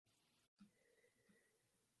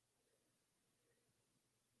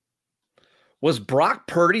Was Brock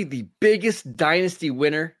Purdy the biggest dynasty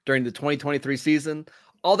winner during the 2023 season?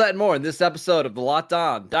 All that and more in this episode of the Locked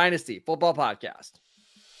On Dynasty Football Podcast.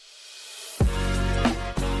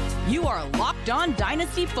 You are Locked On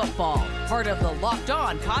Dynasty Football, part of the Locked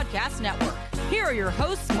On Podcast Network. Here are your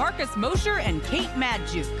hosts, Marcus Mosher and Kate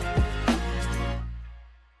Madjuk.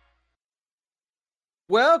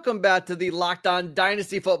 Welcome back to the Locked On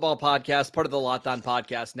Dynasty Football Podcast, part of the Locked On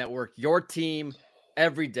Podcast Network, your team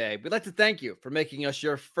every day. We'd like to thank you for making us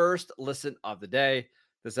your first listen of the day.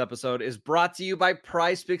 This episode is brought to you by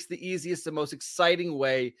PrizePicks, the easiest and most exciting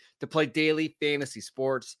way to play daily fantasy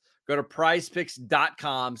sports. Go to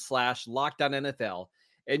prizepicks.com/LockedOnNFL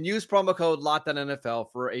and use promo code LockedOnNFL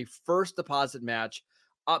for a first deposit match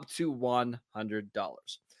up to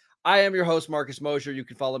 $100. I am your host, Marcus Mosher. You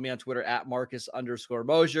can follow me on Twitter at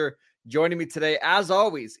Marcus_Mosher. Joining me today, as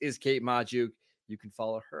always, is Kate Madjuk. You can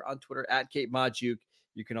follow her on Twitter at Kate Madjuk.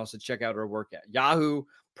 You can also check out her work at Yahoo,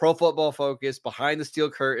 Pro Football Focus, Behind the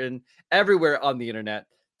Steel Curtain, everywhere on the internet,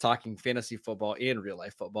 talking fantasy football and real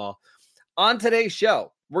life football. On today's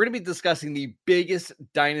show, we're going to be discussing the biggest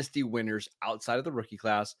dynasty winners outside of the rookie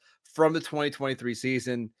class from the 2023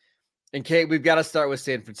 season. And Kate, we've got to start with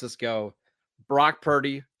San Francisco. Brock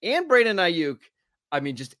Purdy and Brandon Ayuk,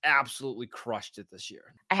 just absolutely crushed it this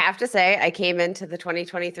year. I have to say, I came into the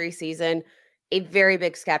 2023 season a very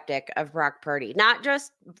big skeptic of Brock Purdy, not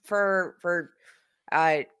just for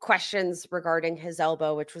questions regarding his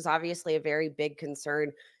elbow, which was obviously a very big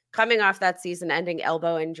concern. Coming off that season-ending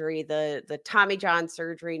elbow injury, the Tommy John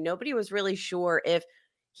surgery, nobody was really sure if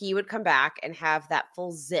he would come back and have that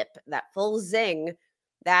full zip, that full zing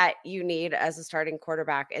that you need as a starting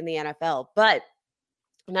quarterback in the NFL. But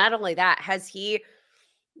not only that, has he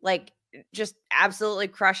just absolutely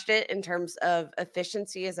crushed it in terms of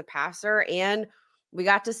efficiency as a passer. And we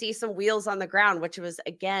got to see some wheels on the ground, which was,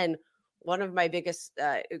 again, one of my biggest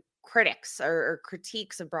critics or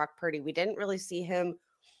critiques of Brock Purdy. We didn't really see him.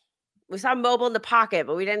 We saw him mobile in the pocket,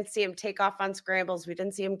 but we didn't see him take off on scrambles. We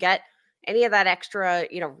didn't see him get any of that extra,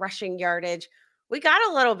 rushing yardage. We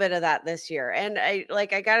got a little bit of that this year. And I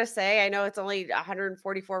got to say, I know it's only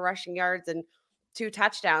 144 rushing yards and 2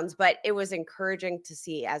 touchdowns, but it was encouraging to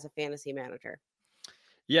see as a fantasy manager.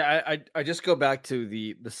 Yeah, I just go back to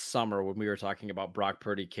the summer when we were talking about Brock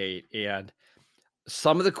Purdy, Kate, and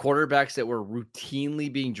some of the quarterbacks that were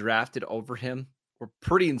routinely being drafted over him were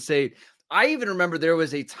pretty insane. I even remember there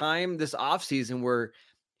was a time this offseason where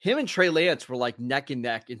him and Trey Lance were like neck and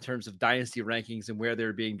neck in terms of dynasty rankings and where they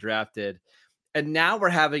were being drafted. And now we're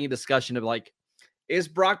having a discussion of is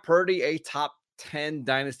Brock Purdy a top 10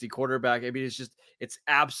 dynasty quarterback? It's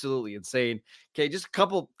absolutely insane. Okay, just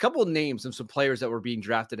a couple names of some players that were being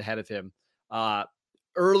drafted ahead of him.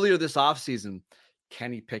 Earlier this offseason,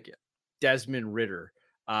 Kenny Pickett, Desmond Ridder,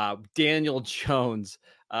 Daniel Jones.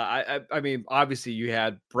 Obviously you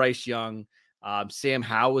had Bryce Young. Sam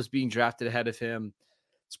Howell was being drafted ahead of him.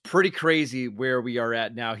 It's pretty crazy where we are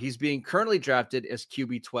at now. He's being currently drafted as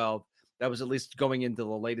QB 12. That was at least going into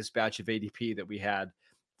the latest batch of ADP that we had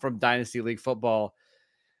from Dynasty League football.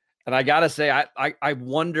 And I got to say, I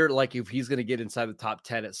wonder if he's going to get inside the top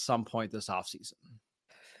 10 at some point this offseason.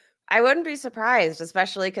 I wouldn't be surprised,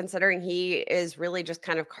 especially considering he is really just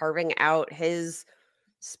kind of carving out his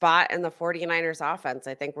spot in the 49ers offense.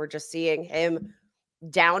 I think we're just seeing him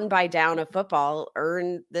down by down of football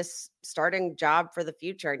earn this starting job for the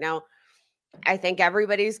future. Now, I think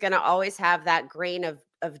everybody's going to always have that grain of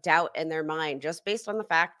doubt in their mind, just based on the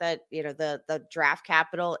fact that, the draft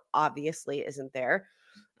capital obviously isn't there.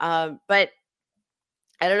 But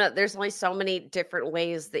I don't know. There's only so many different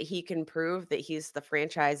ways that he can prove that he's the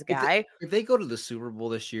franchise guy. If they go to the Super Bowl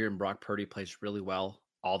this year and Brock Purdy plays really well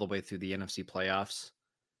all the way through the NFC playoffs,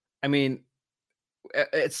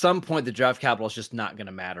 at some point the draft capital is just not going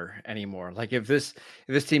to matter anymore. If this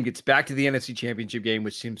team gets back to the NFC Championship game,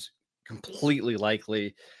 which seems completely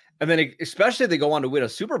likely, and then especially if they go on to win a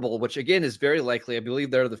Super Bowl, which again is very likely. I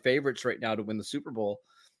believe they're the favorites right now to win the Super Bowl.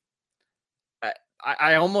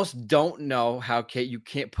 I almost don't know how you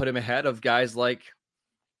can't put him ahead of guys like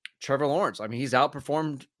Trevor Lawrence. He's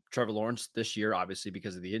outperformed Trevor Lawrence this year, obviously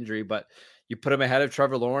because of the injury, but you put him ahead of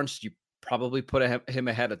Trevor Lawrence, you probably put him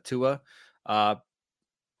ahead of Tua. I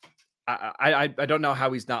don't know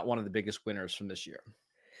how he's not one of the biggest winners from this year.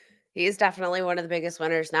 He's definitely one of the biggest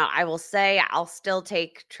winners. Now, I will say I'll still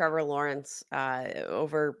take Trevor Lawrence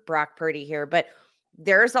over Brock Purdy here, but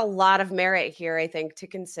there's a lot of merit here, I think, to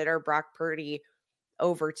consider Brock Purdy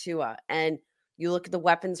over Tua. And you look at the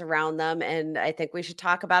weapons around them, and I think we should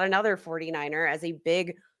talk about another 49er as a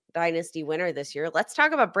big dynasty winner this year. Let's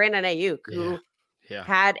talk about Brandon Ayuk, who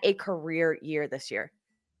had a career year this year.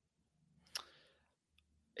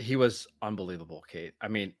 He was unbelievable, Kate. I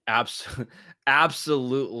mean,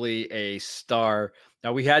 absolutely a star.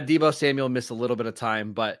 Now we had Debo Samuel miss a little bit of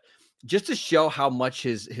time, but just to show how much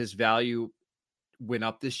his value went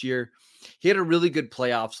up this year, he had a really good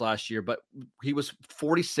playoffs last year, but he was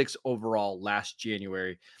 46 overall last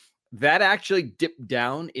January. That actually dipped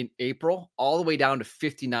down in April, all the way down to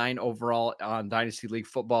 59 overall on Dynasty League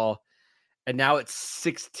football. And now it's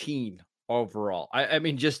 16 overall. I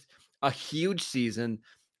mean, just a huge season.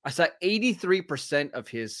 I saw 83% of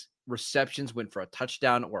his receptions went for a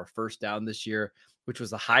touchdown or a first down this year, which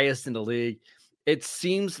was the highest in the league. It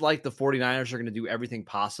seems like the 49ers are going to do everything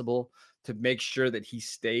possible to make sure that he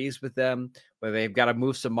stays with them, where they've got to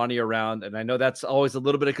move some money around. And I know that's always a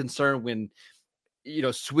little bit of concern when,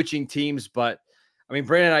 switching teams, but I mean,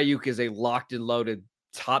 Brandon Ayuk is a locked and loaded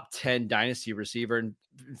top 10 dynasty receiver. And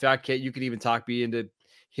in fact, Kate, you could even talk me into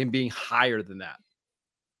him being higher than that.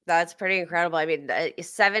 That's pretty incredible. I mean,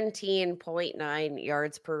 17.9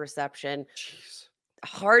 yards per reception. Jeez.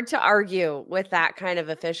 Hard to argue with that kind of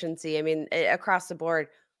efficiency. I mean, across the board,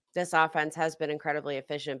 this offense has been incredibly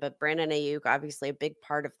efficient, but Brandon Ayuk, obviously a big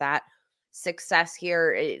part of that success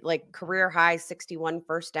here, like career high 61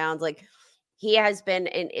 first downs. Like, he has been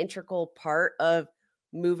an integral part of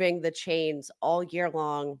moving the chains all year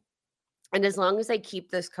long. And as long as they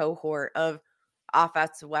keep this cohort of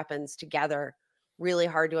offensive weapons together, really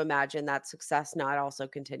hard to imagine that success not also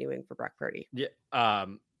continuing for Brock Purdy. Yeah.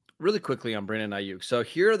 Really quickly on Brandon Ayuk. So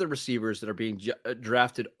here are the receivers that are being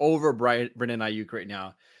drafted over Brandon Ayuk right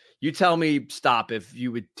now. You tell me stop if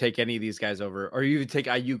you would take any of these guys over, or you would take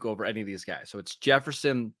Ayuk over any of these guys. So it's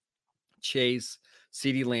Jefferson, Chase,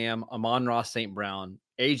 CeeDee Lamb, Amon-Ra St. Brown,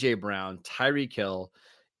 A.J. Brown, Tyreek Hill,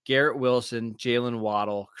 Garrett Wilson, Jalen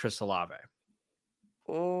Waddle, Chris Olave.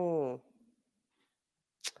 Oh,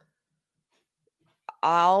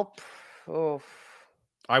 I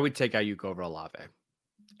would take Ayuk over Olave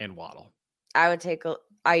and Waddle. I would take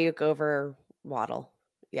Ayuk over Waddle.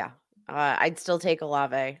 Yeah. I'd still take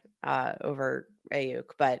Olave over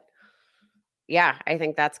Ayuk, but yeah, I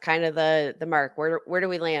think that's kind of the mark. Where do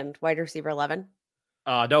we land? Wide receiver 11?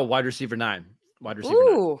 No, wide receiver 9. Wide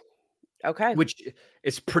receiver 9. Okay. Which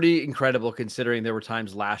is pretty incredible considering there were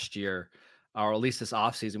times last year, or at least this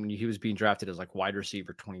offseason, when he was being drafted as like wide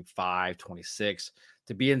receiver 25, 26,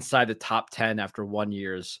 to be inside the top 10 after 1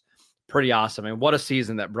 year is pretty awesome. And what a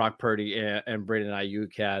season that Brock Purdy and Brandon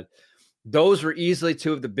Ayuk had. Those were easily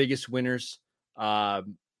two of the biggest winners at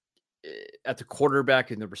the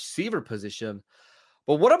quarterback and the receiver position.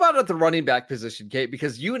 But what about at the running back position, Kate?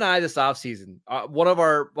 Because you and I this offseason, one of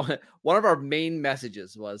our main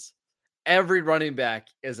messages was every running back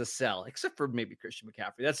is a sell, except for maybe Christian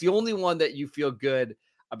McCaffrey. That's the only one that you feel good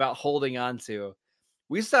about holding on to.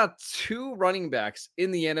 We saw two running backs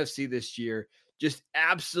in the NFC this year just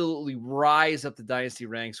absolutely rise up the dynasty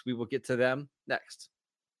ranks. We will get to them next.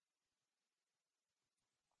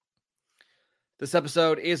 This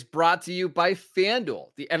episode is brought to you by FanDuel.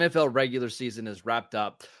 The NFL regular season is wrapped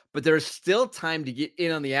up, but there's still time to get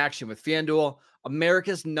in on the action with FanDuel,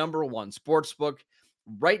 America's #1 sportsbook.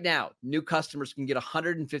 Right now, new customers can get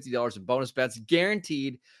 $150 in bonus bets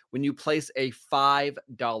guaranteed when you place a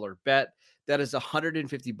 $5 bet. That is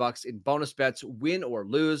 $150 in bonus bets, win or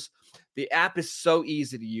lose. The app is so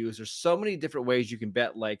easy to use. There's so many different ways you can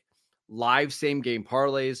bet, like live same game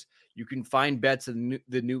parlays. You can find bets in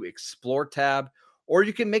the new Explore tab, or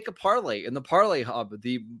you can make a parlay in the Parlay Hub,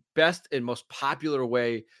 the best and most popular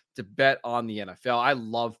way to bet on the NFL. I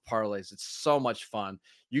love parlays. It's so much fun.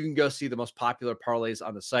 You can go see the most popular parlays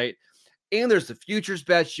on the site. And there's the futures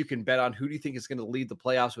bets. You can bet on who do you think is going to lead the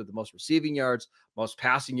playoffs with the most receiving yards, most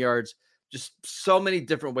passing yards. Just so many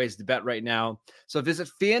different ways to bet right now. So visit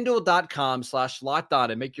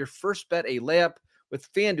FanDuel.com/LockedOn and make your first bet a layup with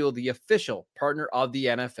FanDuel, the official partner of the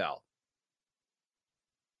NFL.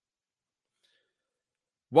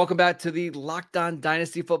 Welcome back to the Locked On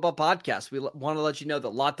Dynasty Football Podcast. We want to let you know that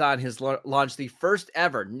Locked On has launched the first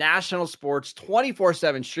ever national sports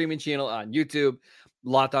 24/7 streaming channel on YouTube.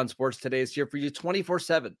 Locked On Sports Today is here for you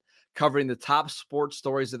 24/7, covering the top sports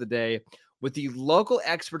stories of the day with the local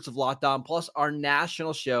experts of Locked On, plus our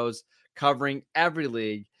national shows covering every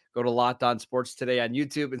league. Go to Locked On Sports Today on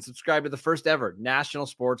YouTube and subscribe to the first ever national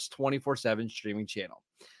sports 24/7 streaming channel.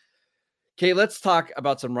 Okay, let's talk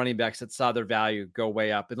about some running backs that saw their value go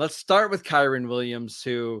way up. And let's start with Kyren Williams,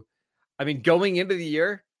 who, I mean, going into the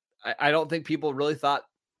year, I don't think people really thought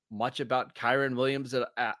much about Kyren Williams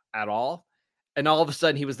at all. And all of a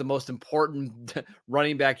sudden, he was the most important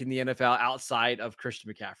running back in the NFL outside of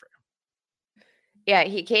Christian McCaffrey. Yeah,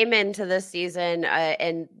 he came into this season,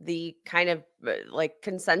 and the kind of like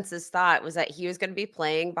consensus thought was that he was going to be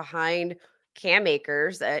playing behind Cam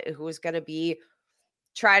Akers, who was going to be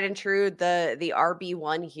tried and true the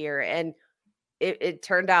RB1 here. And it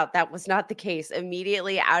turned out that was not the case.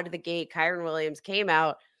 Immediately out of the gate, Kyron Williams came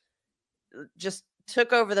out, just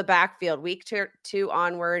took over the backfield week two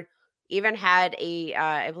onward. Even had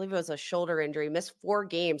I believe it was a shoulder injury, missed 4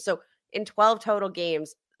 games. So in 12 total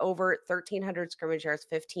games, over 1,300 scrimmage yards,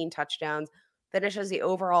 15 touchdowns, finishes the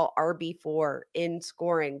overall RB4 in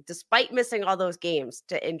scoring, despite missing all those games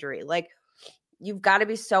to injury. Like, you've got to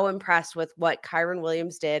be so impressed with what Kyron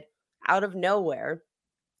Williams did out of nowhere.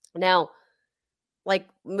 Now, like,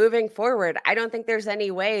 moving forward, I don't think there's any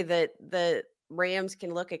way that the Rams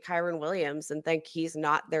can look at Kyron Williams and think he's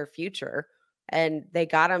not their future. And they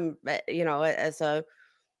got him, as a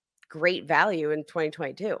great value in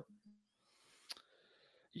 2022.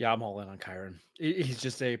 Yeah, I'm all in on Kyron. He's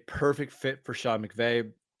just a perfect fit for Sean McVay.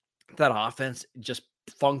 That offense just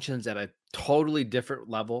functions at a totally different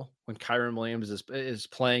level when Kyron Williams is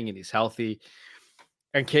playing and he's healthy.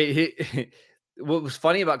 And Kate, what was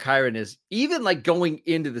funny about Kyron is even like going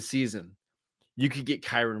into the season, you could get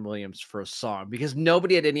Kyron Williams for a song because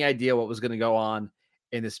nobody had any idea what was going to go on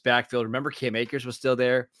in this backfield. Remember, Cam Akers was still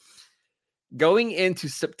there. Going into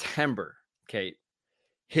September, Kate,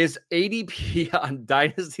 his ADP on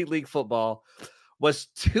Dynasty League football was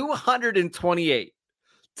 228.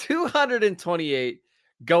 228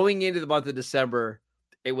 going into the month of December.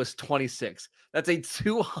 It was 26. That's a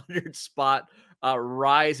 200 spot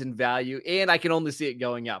rise in value, and I can only see it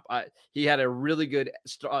going up. He had a really good,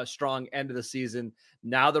 strong end of the season.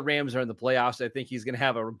 Now the Rams are in the playoffs. I think he's going to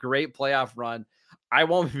have a great playoff run. I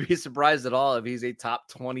won't be surprised at all if he's a top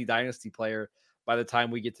 20 dynasty player by the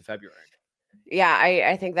time we get to February. Yeah,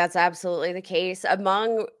 I think that's absolutely the case.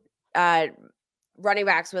 Among running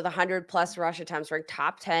backs with 100 plus rush attempts, ranked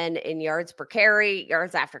top 10 in yards per carry,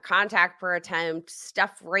 yards after contact per attempt,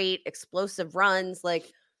 stuff rate, explosive runs.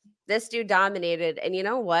 Like, this dude dominated. And you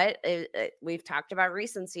know what? We've talked about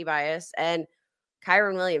recency bias, and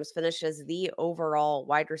Kyron Williams finishes the overall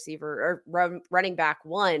wide receiver or running back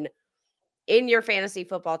 1 in your fantasy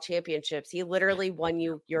football championships. He literally won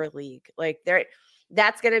you your league. Like,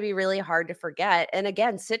 that's going to be really hard to forget. And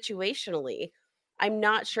again, situationally, I'm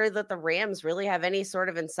not sure that the Rams really have any sort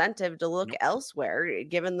of incentive to look elsewhere,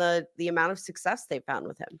 given the amount of success they found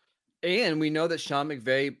with him. And we know that Sean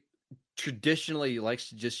McVay traditionally likes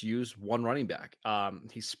to just use one running back.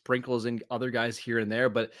 He sprinkles in other guys here and there,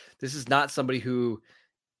 but this is not somebody who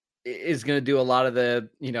is going to do a lot of the,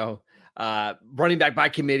 running back by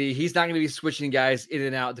committee. He's not going to be switching guys in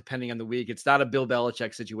and out depending on the week. It's not a Bill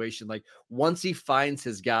Belichick situation. Like, once he finds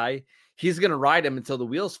his guy, he's going to ride him until the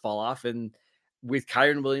wheels fall off. And with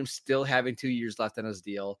Kyron Williams still having 2 years left on his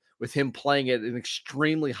deal, with him playing at an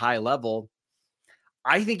extremely high level,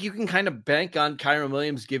 I think you can kind of bank on Kyron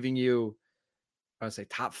Williams giving you, I would say,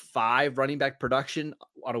 top 5 running back production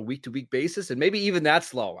on a week-to-week basis. And maybe even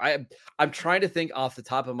that's low. I'm trying to think off the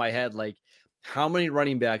top of my head, like, how many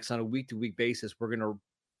running backs on a week-to-week basis we're going to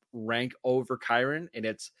rank over Kyron. And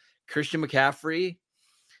it's Christian McCaffrey.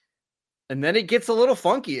 And then it gets a little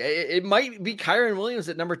funky. It might be Kyron Williams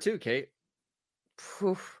at number 2, Kate.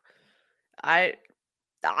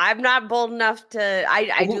 I'm not bold enough to.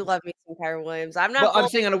 I do love me some Kyron Williams. I'm not. Well, I'm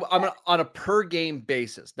saying on a per game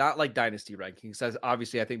basis, not like dynasty rankings. As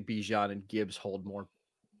obviously, I think Bijan and Gibbs hold more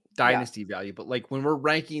dynasty value. But like, when we're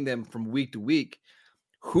ranking them from week to week,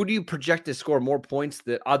 who do you project to score more points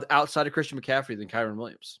that outside of Christian McCaffrey than Kyron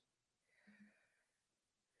Williams?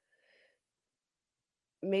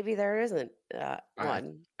 Maybe there isn't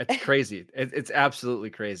one. It's crazy. It's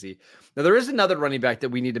absolutely crazy. Now, there is another running back that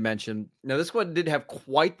we need to mention. Now, this one didn't have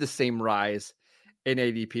quite the same rise in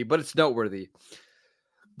ADP, but it's noteworthy.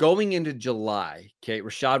 Going into July, Kate,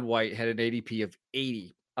 Rachaad White had an ADP of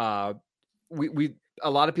 80. We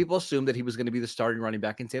a lot of people assumed that he was going to be the starting running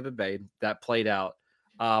back in Tampa Bay. That played out.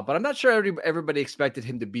 But I'm not sure everybody expected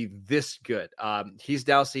him to be this good. He's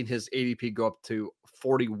now seen his ADP go up to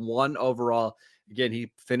 41 overall. Again,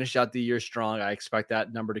 he finished out the year strong. I expect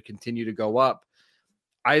that number to continue to go up.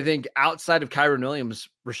 I think outside of Kyron Williams,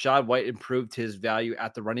 Rachaad White improved his value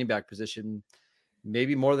at the running back position,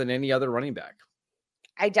 maybe more than any other running back.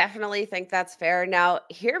 I definitely think that's fair. Now,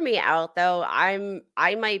 hear me out though. I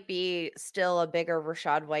might be still a bigger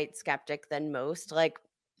Rachaad White skeptic than most. Like,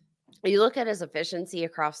 you look at his efficiency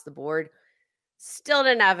across the board, still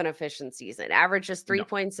didn't have an efficient season. Averages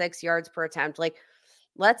 3.6 yards per attempt. Like,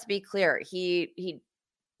 let's be clear. He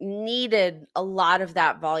needed a lot of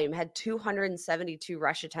that volume, had 272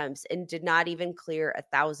 rush attempts and did not even clear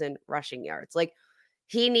 1,000 rushing yards. Like,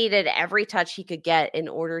 He needed every touch he could get in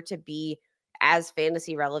order to be as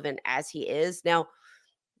fantasy relevant as he is. Now,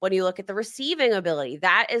 when you look at the receiving ability,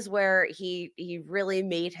 that is where he really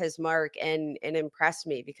made his mark and impressed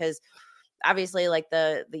me, because obviously like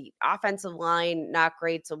the offensive line not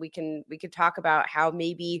great, so we can talk about how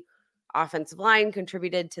maybe offensive line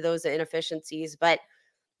contributed to those inefficiencies, but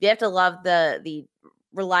you have to love the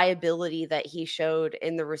reliability that he showed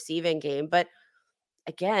in the receiving game. But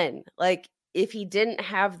again, like, if he didn't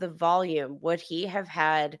have the volume, would he have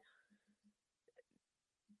had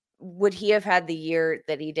the year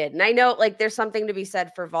that he did? And I know, like, there's something to be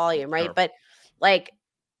said for volume, right? Sure. But like,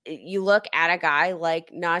 you look at a guy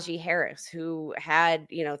like Najee Harris, who had,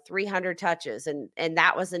 300 touches, and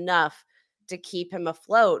that was enough to keep him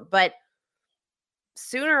afloat. But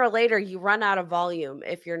sooner or later, you run out of volume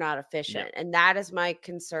if you're not Yeah. efficient. And that is my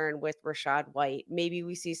concern with Rachaad White. Maybe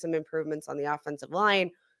we see some improvements on the offensive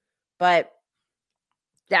line, but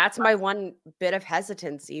that's my one bit of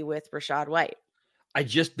hesitancy with Rachaad White. I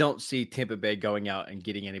just don't see Tampa Bay going out and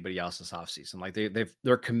getting anybody else this offseason. Like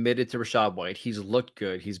they're committed to Rachaad White. He's looked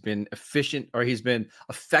good. He's been efficient, or he's been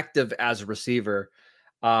effective as a receiver.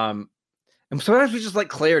 And sometimes we just like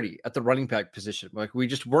clarity at the running back position. Like we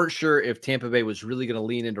just weren't sure if Tampa Bay was really going to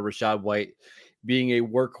lean into Rachaad White being a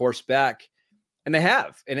workhorse back. And they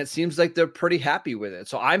have. And it seems like they're pretty happy with it.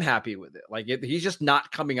 So I'm happy with it. Like he's just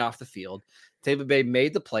not coming off the field. Tampa Bay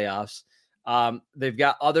made the playoffs. They've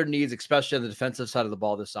got other needs, especially on the defensive side of the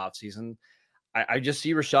ball this offseason. I just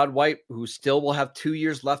see Rachaad White, who still will have 2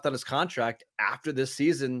 years left on his contract after this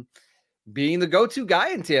season, being the go-to guy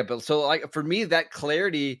in Tampa. So like for me, that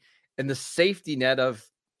clarity and the safety net of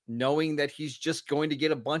knowing that he's just going to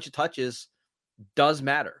get a bunch of touches does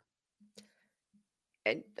matter.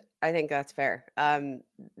 And I think that's fair.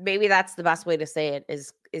 Maybe that's the best way to say it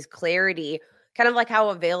is clarity, kind of like how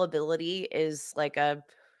availability is like a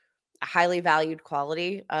highly valued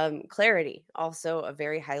quality. Clarity, also a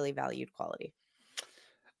very highly valued quality.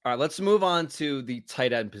 All right, let's move on to the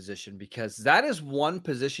tight end position, because that is one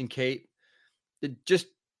position, Kate, that just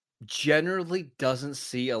generally doesn't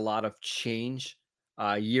see a lot of change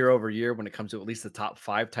year over year when it comes to at least the top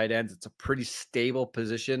 5 tight ends. It's a pretty stable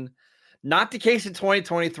position. Not the case in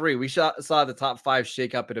 2023. We saw the top 5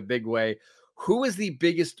 shake up in a big way. Who is the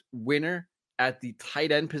biggest winner at the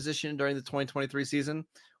tight end position during the 2023 season?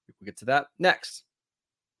 We'll get to that next.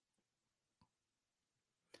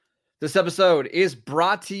 This episode is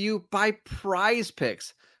brought to you by Prize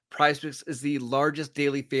Picks. Prize Picks is the largest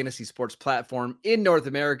daily fantasy sports platform in North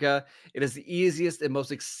America. It is the easiest and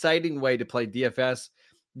most exciting way to play DFS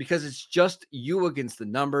because it's just you against the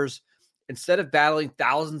numbers. Instead of battling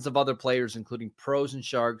thousands of other players, including pros and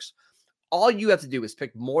sharks, all you have to do is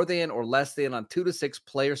pick more than or less than on 2 to 6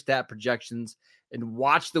 player stat projections and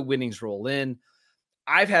watch the winnings roll in.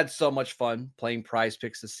 I've had so much fun playing Prize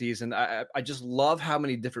Picks this season. I just love how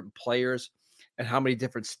many different players and how many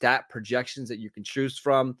different stat projections that you can choose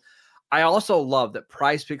from. I also love that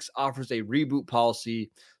Prize Picks offers a reboot policy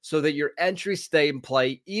so that your entries stay in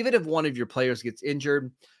play even if one of your players gets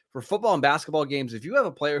injured. For football and basketball games, if you have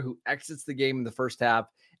a player who exits the game in the first half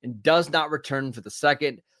and does not return for the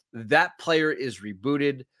second, that player is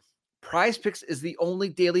rebooted. Prize Picks is the only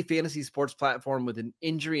daily fantasy sports platform with an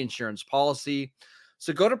injury insurance policy.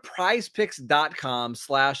 So go to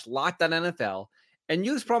prizepicks.com/LockedOnNFL and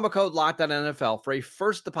use promo code LockedOnNFL for a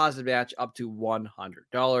first deposit match up to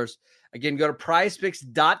 $100. Again, go to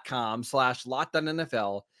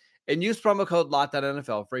prizepicks.com/LockedOnNFL and use promo code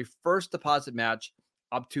LockedOnNFL for a first deposit match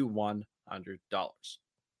up to $100.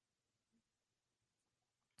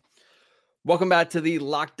 Welcome back to the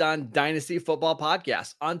Locked On Dynasty Football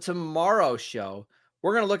Podcast. On tomorrow's show,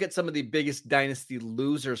 we're going to look at some of the biggest dynasty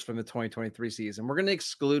losers from the 2023 season. We're going to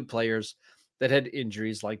exclude players that had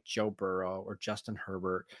injuries like Joe Burrow or Justin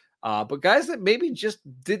Herbert, but guys that maybe just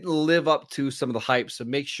didn't live up to some of the hype. So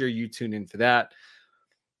make sure you tune in for that.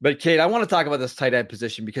 But Kate, I want to talk about this tight end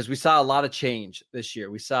position because we saw a lot of change this year.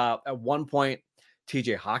 We saw at one point,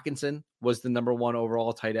 TJ Hawkinson was the number 1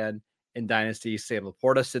 overall tight end in Dynasty. Sam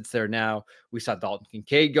Laporta sits there now. We saw Dalton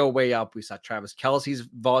Kincaid go way up. We saw Travis Kelce's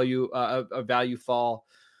value fall.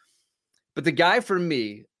 But the guy for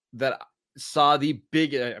me that saw the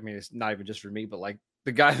big, I mean, it's not even just for me, but like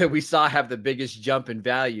the guy that we saw have the biggest jump in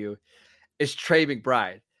value is Trey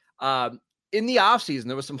McBride. In the offseason,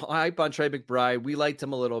 there was some hype on Trey McBride. We liked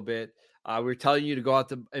him a little bit. We were telling you to go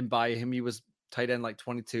out and buy him. He was tight end like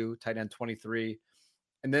 22, tight end 23.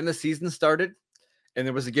 And then the season started. And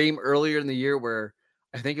there was a game earlier in the year where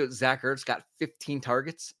I think it was Zach Ertz got 15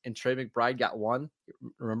 targets and Trey McBride got 1.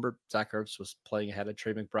 Remember, Zach Ertz was playing ahead of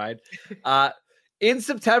Trey McBride. In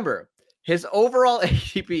September, His overall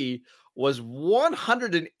ADP was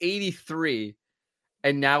 183,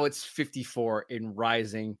 and now it's 54 and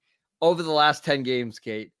rising over the last 10 games,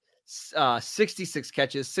 Kate. 66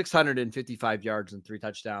 catches, 655 yards, and 3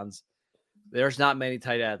 touchdowns. There's not many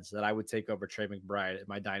tight ends that I would take over Trey McBride in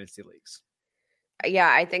my dynasty leagues.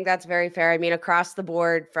 Yeah, I think that's very fair. I mean, across the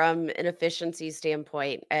board from an efficiency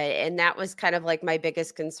standpoint, and that was kind of like my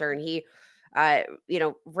biggest concern. He,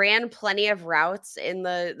 ran plenty of routes in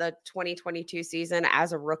the 2022 season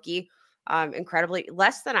as a rookie. Incredibly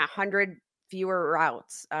less than 100 fewer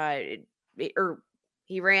routes. Or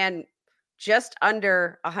he ran just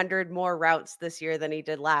under 100 more routes this year than he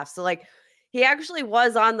did last. So like, he actually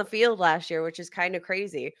was on the field last year, which is kind of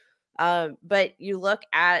crazy. But you look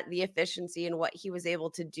at the efficiency and what he was able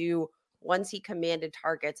to do once he commanded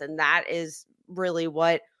targets, and that is really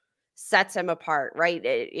what sets him apart,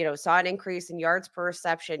 right? Saw an increase in yards per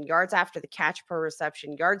reception, yards after the catch per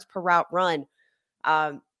reception, yards per route run,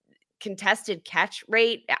 contested catch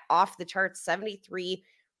rate off the charts, 73%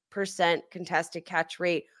 contested catch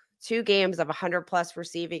rate, 2 games of 100 plus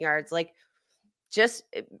receiving yards. Like, just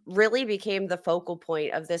really became the focal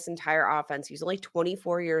point of this entire offense. He's only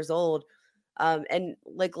 24 years old. And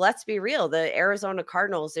like, let's be real, the Arizona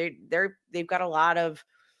Cardinals, they've got a lot of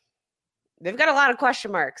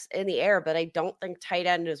question marks in the air, but I don't think tight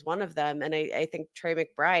end is one of them. And I think Trey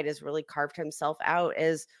McBride has really carved himself out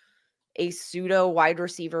as a pseudo wide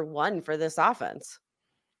receiver 1 for this offense.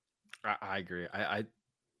 I agree. I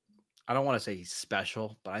don't want to say he's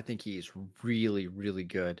special, but I think he's really, really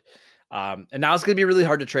good. And now it's going to be really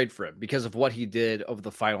hard to trade for him because of what he did over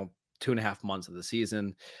the final 2.5 months of the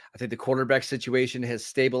season. I think the quarterback situation has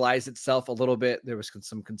stabilized itself a little bit. There was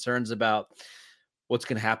some concerns about what's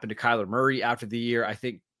going to happen to Kyler Murray after the year. I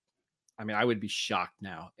would be shocked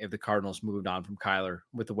now if the Cardinals moved on from Kyler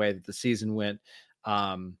with the way that the season went.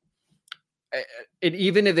 And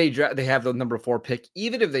even if they have the number 4 pick,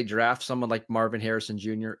 even if they draft someone like Marvin Harrison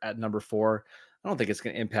Jr. at number 4, I don't think it's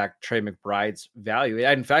going to impact Trey McBride's value.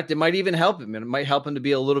 In fact, it might even help him, and it might help him to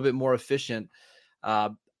be a little bit more efficient.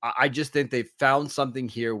 I just think they found something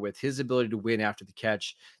here with his ability to win after the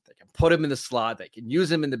catch. They can put him in the slot. They can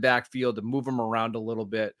use him in the backfield to move him around a little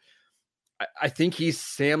bit. I think he's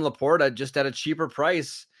Sam Laporta just at a cheaper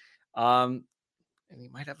price. And he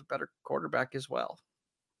might have a better quarterback as well.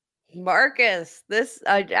 Marcus, this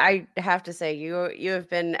I have to say, you have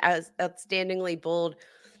been as outstandingly bold.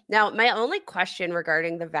 Now, my only question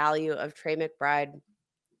regarding the value of Trey McBride,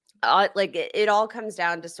 it all comes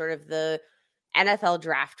down to sort of the NFL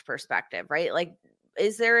draft perspective, right? Like,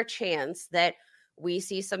 is there a chance that we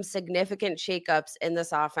see some significant shakeups in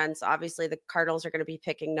this offense? Obviously, the Cardinals are going to be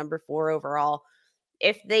picking number 4 overall.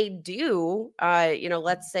 If they do,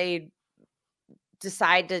 let's say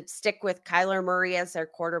decide to stick with Kyler Murray as their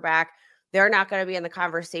quarterback, they're not going to be in the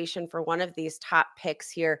conversation for one of these top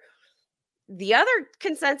picks here. The other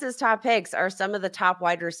consensus top picks are some of the top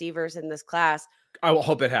wide receivers in this class. I will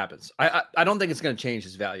hope it happens. I don't think it's going to change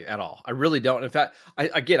his value at all. I really don't. In fact,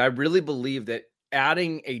 I really believe that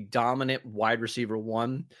adding a dominant wide receiver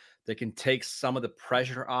 1 that can take some of the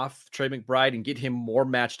pressure off Trey McBride and get him more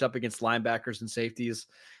matched up against linebackers and safeties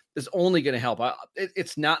is only going to help.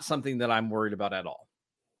 It's not something that I'm worried about at all.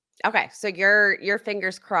 Okay, so your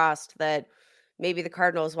fingers crossed that maybe the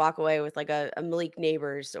Cardinals walk away with like a Malik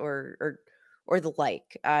Neighbors or the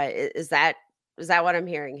like. Is that what I'm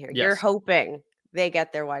hearing here? Yes. You're hoping they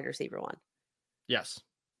get their wide receiver 1. Yes.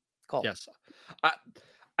 Cool. Yes.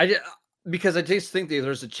 Because I just think that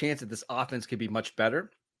there's a chance that this offense could be much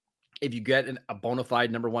better if you get a bona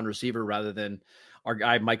fide number 1 receiver rather than our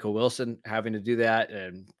guy Michael Wilson having to do that,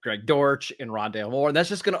 and Greg Dortch and Rondale Moore. And that's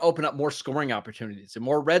just going to open up more scoring opportunities and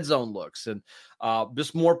more red zone looks and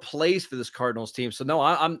just more plays for this Cardinals team. So no,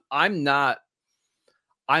 I'm not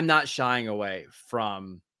shying away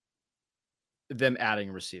from them adding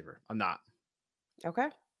a receiver. I'm not. Okay.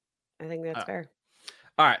 I think that's fair.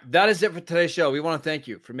 All right. That is it for today's show. We want to thank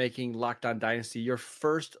you for making Locked On Dynasty your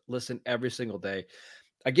first listen every single day.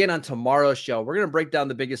 Again, on tomorrow's show, we're going to break down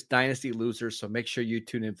the biggest Dynasty losers, so make sure you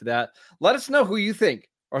tune in for that. Let us know who you think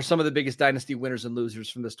are some of the biggest Dynasty winners and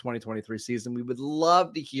losers from this 2023 season. We would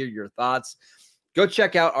love to hear your thoughts. Go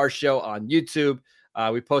check out our show on YouTube.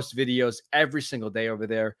 We post videos every single day over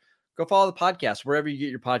there. Go follow the podcast wherever you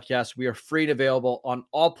get your podcasts. We are free and available on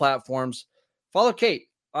all platforms. Follow Kate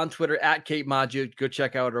on Twitter at Kate Maju. Go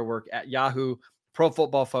check out her work at Yahoo, Pro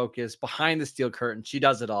Football Focus, Behind the Steel Curtain. She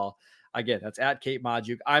does it all. Again, that's at Kate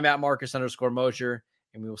Maju. I'm at Marcus _Mosher,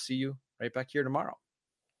 and we will see you right back here tomorrow.